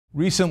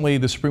Recently,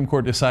 the Supreme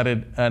Court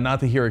decided not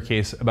to hear a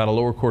case about a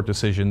lower court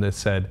decision that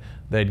said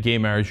that gay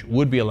marriage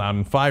would be allowed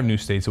in 5 new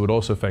states. It would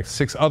also affect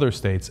 6 other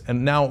states.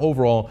 And now,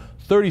 overall,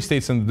 30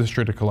 states in the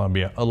District of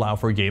Columbia allow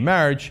for gay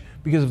marriage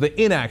because of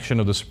the inaction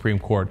of the Supreme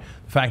Court,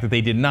 the fact that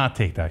they did not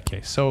take that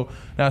case. So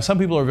now some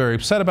people are very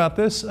upset about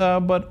this,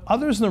 but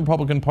others in the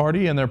Republican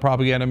Party and their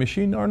propaganda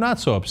machine are not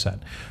so upset.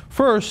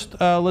 First,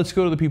 let's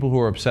go to the people who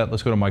are upset.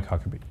 Let's go to Mike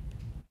Huckabee.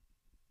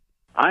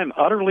 I'm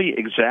utterly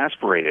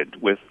exasperated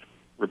with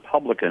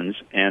Republicans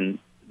and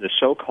the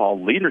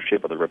so-called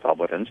leadership of the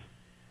Republicans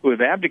who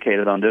have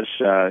abdicated on this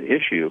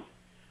issue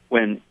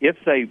when, if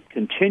they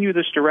continue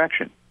this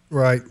direction,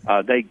 right,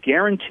 they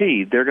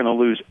guarantee they're going to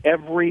lose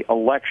every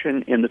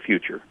election in the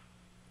future.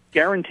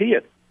 Guarantee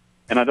it.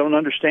 And I don't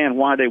understand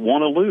why they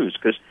want to lose,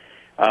 because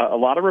a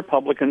lot of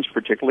Republicans,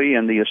 particularly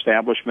in the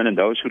establishment and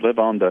those who live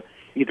on the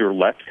either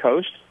left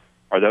coast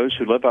or those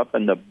who live up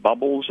in the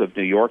bubbles of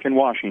New York and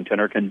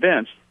Washington, are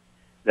convinced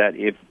that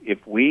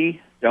if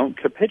we don't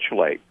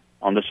capitulate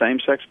on the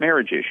same-sex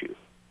marriage issue,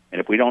 and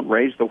if we don't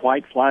raise the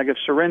white flag of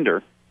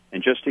surrender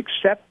and just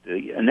accept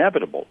the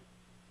inevitable,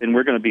 then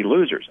we're going to be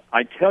losers.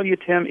 I tell you,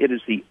 Tim, it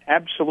is the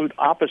absolute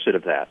opposite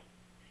of that.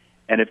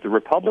 And if the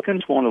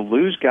Republicans want to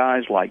lose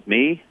guys like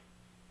me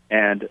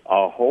and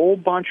a whole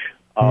bunch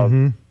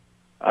of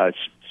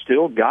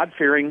still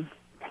God-fearing,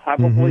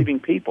 Bible-believing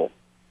people,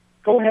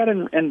 go ahead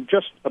and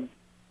just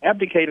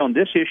abdicate on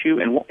this issue,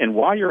 and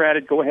while you're at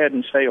it, go ahead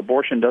and say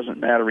abortion doesn't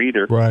matter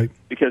either. Right.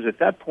 Because at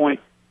that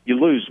point, you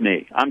lose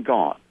me. I'm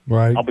gone.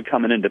 Right. I'll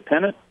become an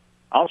independent.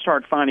 I'll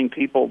start finding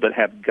people that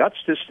have guts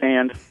to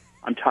stand.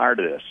 I'm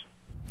tired of this.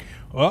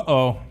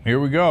 Uh-oh,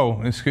 here we go.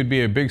 This could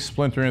be a big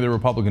splintering of the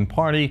Republican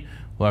Party.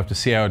 We'll have to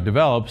see how it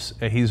develops.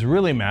 He's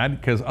really mad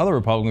because other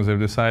Republicans have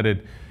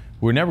decided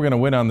we're never going to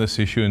win on this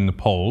issue in the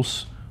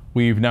polls.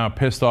 We've now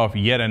pissed off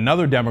yet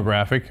another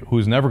demographic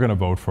who's never going to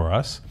vote for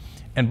us.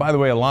 And by the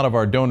way, a lot of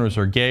our donors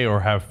are gay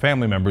or have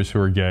family members who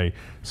are gay,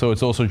 so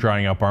it's also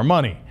drying up our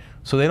money.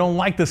 So they don't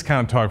like this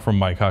kind of talk from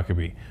Mike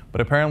Huckabee.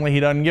 But apparently he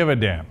doesn't give a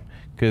damn,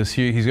 because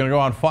he's going to go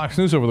on Fox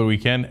News over the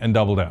weekend and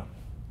double down.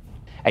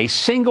 A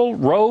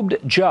single-robed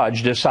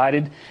judge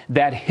decided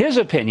that his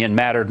opinion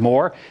mattered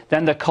more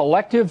than the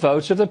collective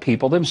votes of the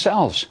people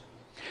themselves.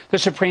 The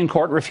Supreme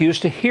Court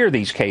refused to hear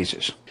these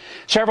cases.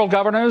 Several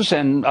governors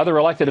and other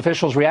elected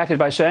officials reacted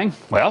by saying,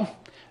 well,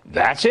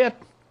 that's it.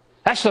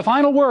 That's the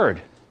final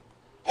word.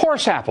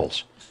 Horse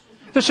apples.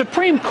 The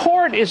Supreme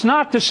Court is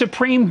not the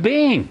supreme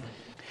being.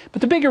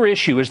 But the bigger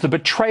issue is the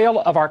betrayal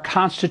of our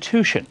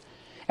Constitution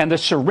and the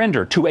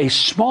surrender to a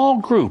small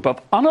group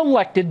of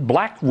unelected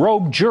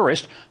black-robed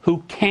jurists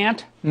who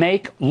can't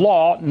make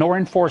law nor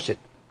enforce it.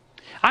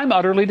 I'm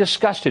utterly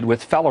disgusted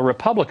with fellow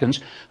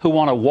Republicans who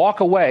want to walk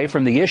away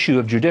from the issue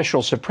of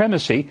judicial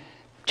supremacy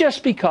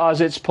just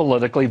because it's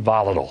politically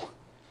volatile.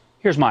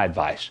 Here's my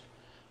advice.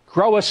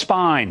 Grow a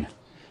spine.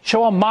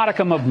 Show a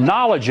modicum of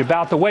knowledge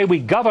about the way we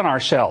govern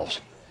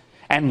ourselves.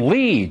 And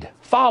lead,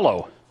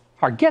 follow,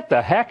 or get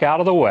the heck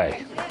out of the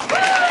way.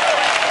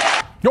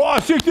 Oh,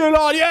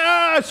 69,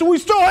 yes! We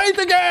still hate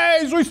the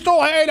gays! We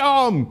still hate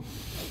them!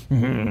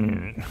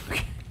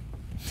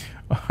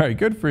 All right,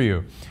 good for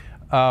you.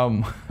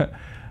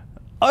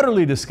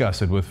 Utterly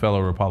disgusted with fellow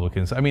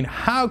Republicans. I mean,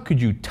 how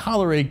could you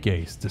tolerate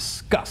gays?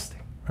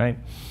 Disgusting, right?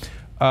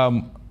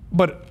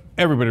 But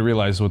everybody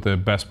realized what the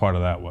best part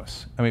of that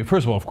was. I mean,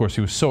 first of all, of course,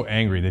 he was so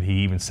angry that he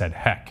even said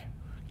heck.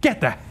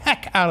 Get the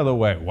heck out of the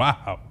way.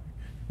 Wow.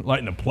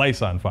 Lighting the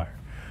place on fire.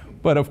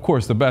 But of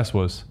course, the best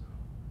was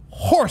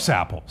horse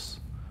apples.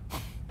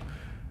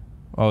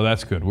 Oh,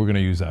 that's good. We're going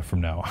to use that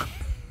from now on.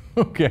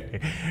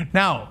 Okay.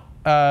 Now,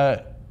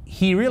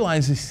 he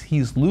realizes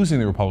he's losing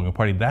the Republican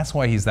Party. That's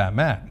why he's that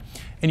mad.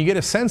 And you get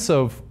a sense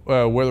of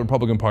where the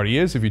Republican Party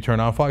is if you turn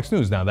on Fox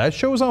News. Now, that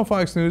show is on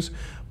Fox News,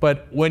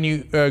 but when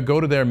you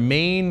go to their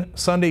main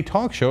Sunday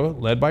talk show,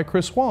 led by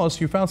Chris Wallace,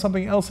 you found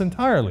something else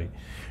entirely.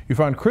 You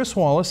found Chris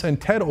Wallace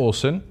and Ted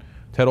Olson.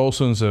 Ted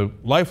Olson's a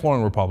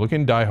lifelong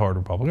Republican, diehard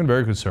Republican,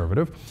 very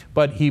conservative,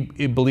 but he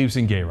believes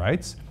in gay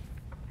rights,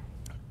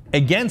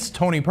 against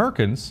Tony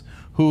Perkins,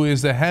 who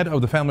is the head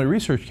of the Family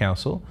Research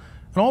Council.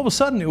 And all of a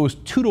sudden, it was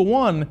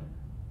 2-1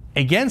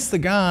 against the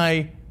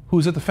guy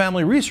who's at the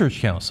Family Research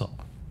Council.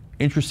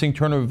 Interesting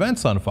turn of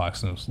events on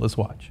Fox News. Let's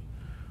watch.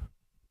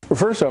 Well,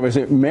 first off,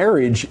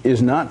 marriage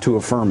is not to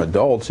affirm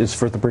adults, it's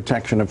for the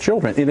protection of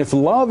children. And if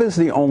love is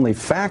the only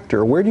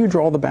factor, where do you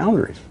draw the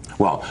boundaries?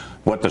 Well,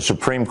 what the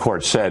Supreme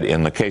Court said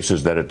in the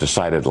cases that it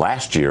decided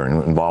last year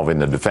involving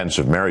the defense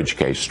of marriage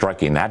case,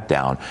 striking that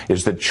down,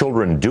 is that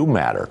children do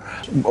matter.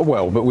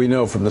 Well, but we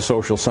know from the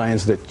social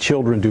science that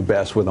children do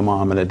best with a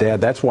mom and a dad.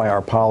 That's why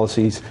our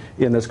policies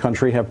in this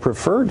country have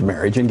preferred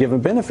marriage and given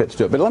benefits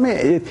to it. But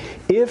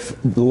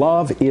if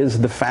love is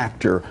the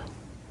factor,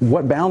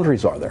 what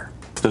boundaries are there?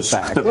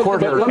 The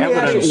court heard Let me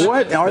ask evidence. you,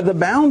 what are the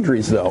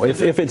boundaries, though?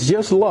 If it's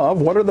just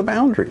love, what are the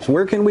boundaries?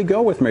 Where can we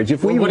go with marriage?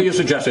 What are you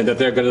suggesting? That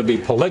they're going to be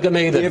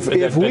polygamy? That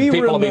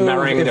people will be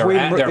marrying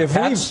their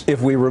pets?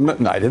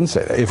 No, I didn't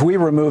say that. If we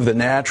remove the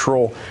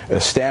natural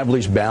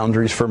established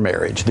boundaries for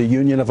marriage, the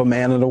union of a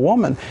man and a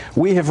woman,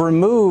 we've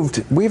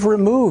removed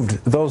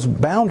those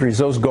boundaries,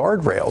 those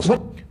guardrails.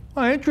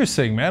 Oh,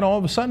 interesting, man. All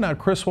of a sudden now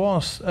Chris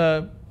Wallace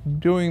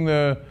doing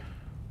the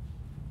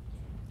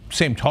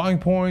same talking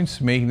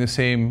points, making the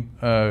same,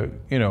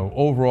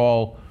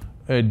 overall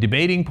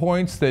debating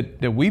points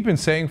that we've been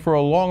saying for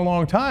a long,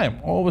 long time.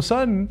 All of a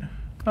sudden,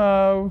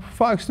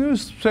 Fox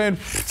News saying,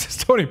 this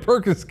Tony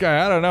Perkins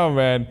guy, I don't know,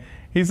 man.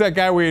 He's that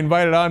guy we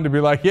invited on to be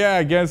like, yeah,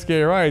 against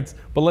gay rights,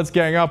 but let's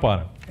gang up on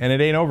him. And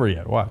it ain't over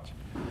yet. Watch.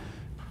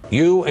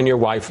 You and your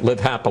wife live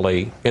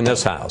happily in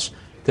this house.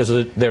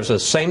 There's a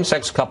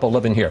same-sex couple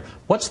living here.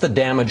 What's the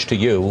damage to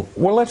you?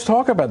 Well, let's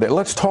talk about that.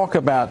 Let's talk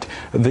about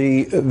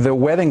the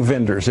wedding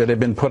vendors that have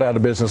been put out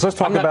of business. Let's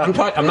talk about.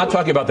 I'm not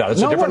talking about that.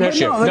 It's a different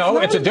issue. No,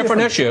 it's a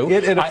different issue.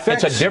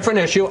 It's a different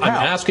issue. I'm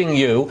asking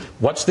you,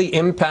 what's the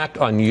impact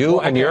on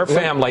you and your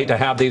family to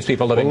have these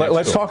people living next door?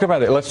 Let's talk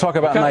about it. Let's talk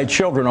about my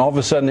children. All of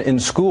a sudden, in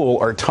school,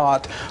 are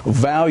taught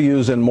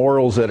values and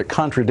morals that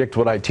contradict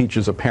what I teach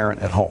as a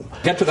parent at home.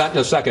 Get to that in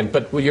a second.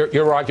 But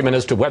your argument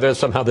as to whether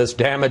somehow this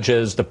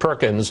damages the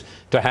Perkins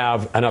to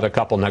have another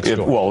couple next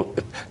door. Well,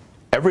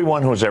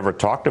 everyone who's ever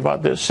talked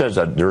about this says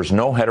that there's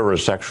no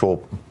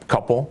heterosexual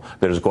couple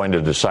that is going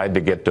to decide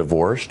to get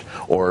divorced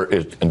or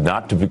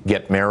not to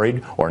get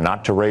married or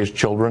not to raise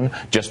children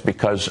just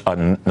because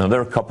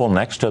another couple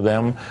next to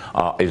them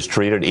is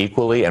treated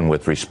equally and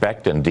with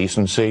respect and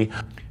decency.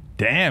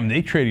 Damn,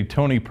 they treated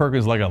Tony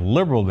Perkins like a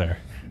liberal there.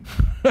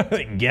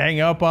 Gang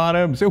up on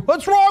him. Say,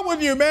 what's wrong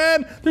with you,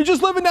 man? They're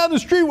just living down the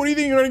street. What do you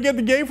think, you're going to get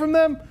the gay from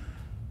them?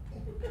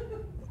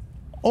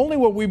 Only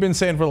what we've been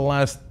saying for the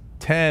last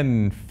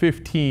 10,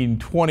 15,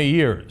 20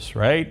 years,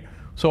 right?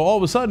 So all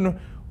of a sudden,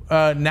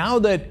 now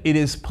that it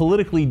is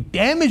politically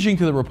damaging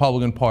to the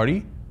Republican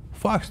Party,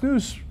 Fox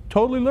News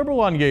totally liberal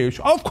on gay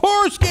issues. Of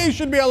course gays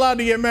should be allowed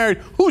to get married.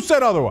 Who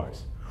said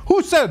otherwise?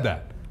 Who said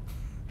that?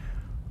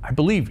 I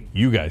believe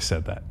you guys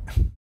said that.